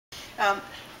Um,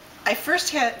 I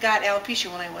first got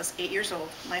alopecia when I was 8 years old.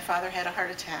 My father had a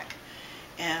heart attack,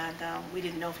 and we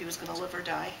didn't know if he was going to live or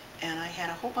die. And I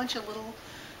had a whole bunch of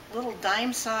little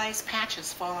dime-sized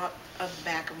patches fall out of the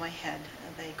back of my head.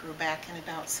 And they grew back in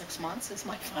about 6 months as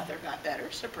my father got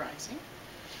better, surprising.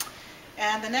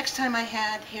 And the next time I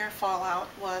had hair fall out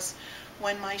was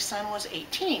when my son was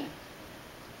 18.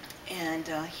 And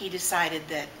he decided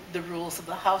that the rules of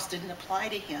the house didn't apply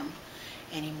to him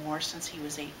anymore since he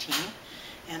was 18.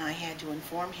 And I had to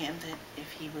inform him that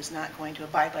if he was not going to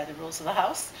abide by the rules of the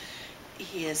house,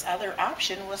 his other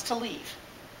option was to leave.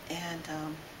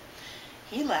 And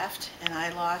he left, and I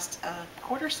lost a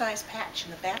quarter-size patch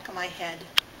in the back of my head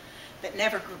that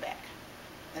never grew back.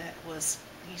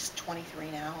 He's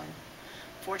 23 now, and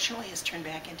fortunately has turned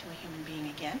back into a human being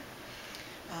again.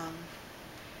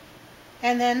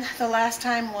 And then the last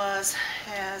time was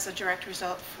as a direct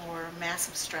result for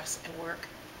massive stress at work.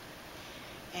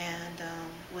 And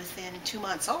within 2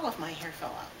 months, all of my hair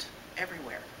fell out,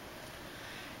 everywhere.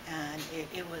 And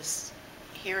it was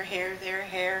here, hair, there,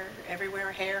 hair,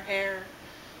 everywhere, hair.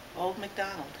 Old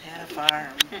MacDonald had a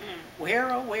farm.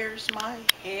 Where, oh, where's my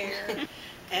hair?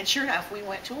 And sure enough, we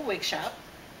went to a wig shop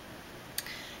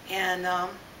and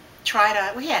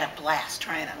we had a blast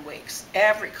trying on wigs.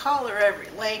 Every color, every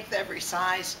length, every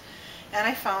size. And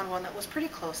I found one that was pretty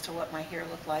close to what my hair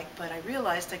looked like, but I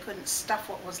realized I couldn't stuff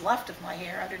what was left of my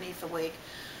hair underneath the wig,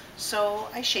 so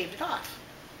I shaved it off.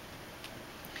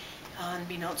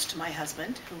 Unbeknownst to my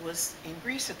husband, who was in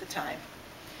Greece at the time.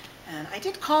 And I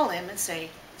did call him and say,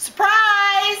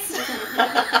 "Surprise!"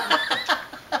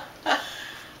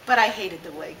 But I hated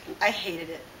the wig. I hated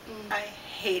it. I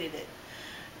hated it.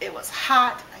 It was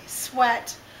hot. I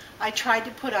sweat. I tried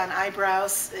to put on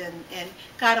eyebrows and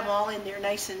got them all in there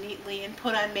nice and neatly and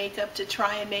put on makeup to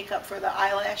try and make up for the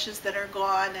eyelashes that are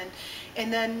gone.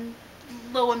 And then,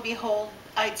 lo and behold,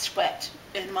 I'd sweat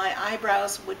and my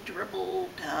eyebrows would dribble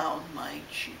down my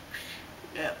cheeks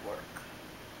at work.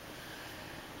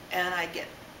 And I'd get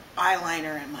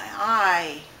eyeliner in my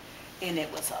eye, and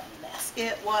it was a mess.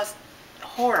 It was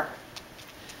horrible.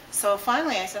 So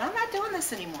finally I said, I'm not doing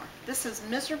this anymore. This is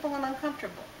miserable and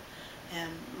uncomfortable.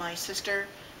 And my sister,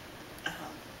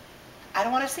 I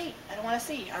don't want to see. I don't want to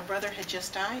see. Our brother had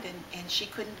just died, and she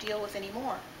couldn't deal with any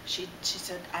more. She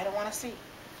said, I don't want to see.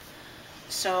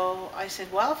 So I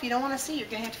said, well, if you don't want to see, you're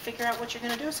going to have to figure out what you're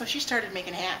going to do. So she started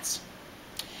making hats.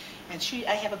 And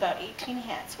I have about 18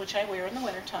 hats, which I wear in the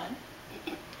wintertime.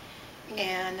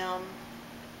 And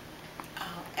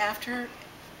after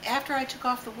I took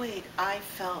off the wig, I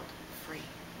felt free.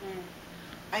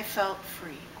 I felt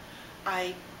free.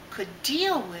 I could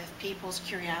deal with people's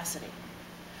curiosity.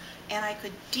 And I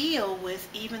could deal with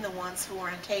even the ones who were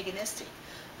antagonistic.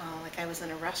 Like I was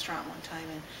in a restaurant one time,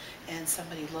 and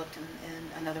somebody looked, and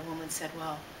another woman said,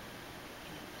 well,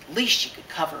 at least you could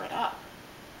cover it up.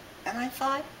 And I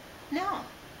thought, no,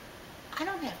 I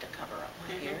don't have to cover up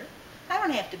my hair. I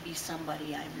don't have to be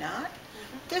somebody I'm not.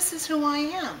 This is who I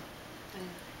am.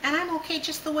 And I'm okay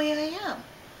just the way I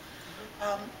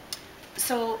am.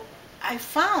 So I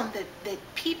found that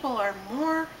people are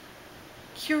more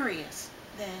curious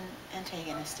than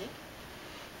antagonistic.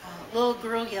 A little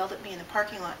girl yelled at me in the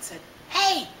parking lot and said,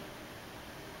 "Hey,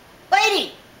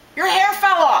 lady, your hair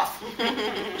fell off."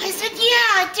 I said, "Yeah,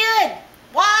 I did.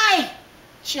 Why?"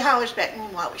 She hollers back.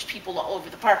 Meanwhile, there's people all over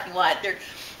the parking lot there.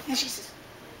 And she says,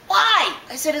 "Why?"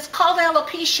 I said, "It's called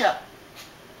alopecia."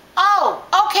 "Oh,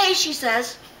 okay," she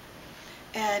says.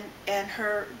 And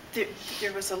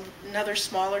there was another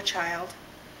smaller child,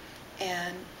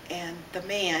 and the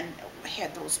man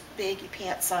had those baggy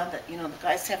pants on that, you know, the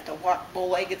guys have to walk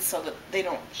bow-legged so that they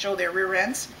don't show their rear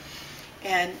ends.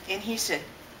 And he said,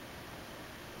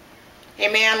 "Hey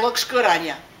man, looks good on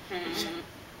you." Said,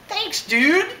 "Thanks,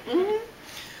 dude."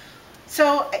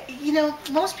 So, you know,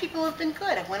 most people have been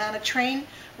good. I went on a train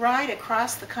ride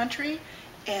across the country,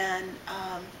 and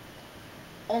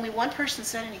only one person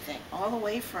said anything, all the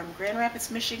way from Grand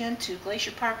Rapids, Michigan to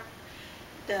Glacier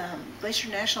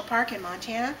National Park in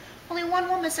Montana. Only one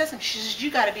woman said something. She says,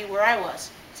 "You got to be where I was."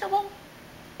 I said, "Well,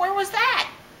 where was that?"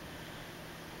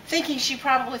 Thinking she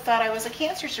probably thought I was a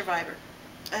cancer survivor.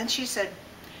 And she said,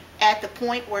 "At the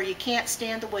point where you can't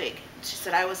stand the wig." She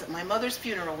said, "I was at my mother's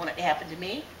funeral when it happened to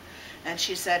me." And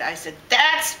she said, I said,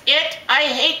 "That's it. I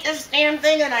hate this damn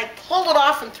thing." And I pulled it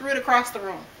off and threw it across the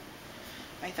room.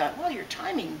 I thought, well, your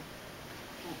timing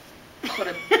could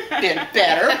have been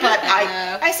better, but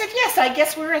I said, yes, I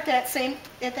guess we're at that same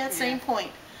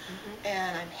point.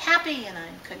 And I'm happy and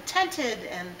I'm contented,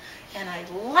 and I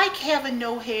like having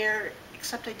no hair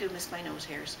except I do miss my nose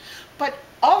hairs. But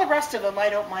all the rest of them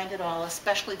I don't mind at all,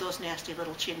 especially those nasty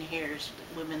little chin hairs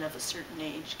that women of a certain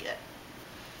age get.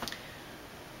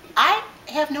 I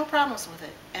have no problems with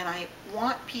it, and I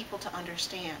want people to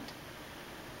understand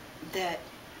that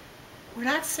we're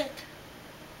not sick,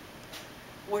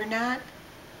 we're not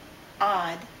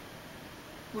odd,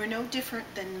 we're no different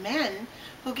than men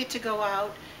who get to go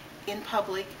out in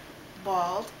public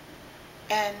bald,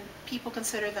 and people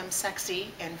consider them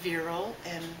sexy and virile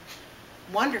and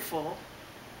wonderful.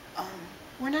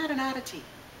 We're not an oddity,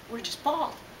 we're just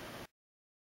bald.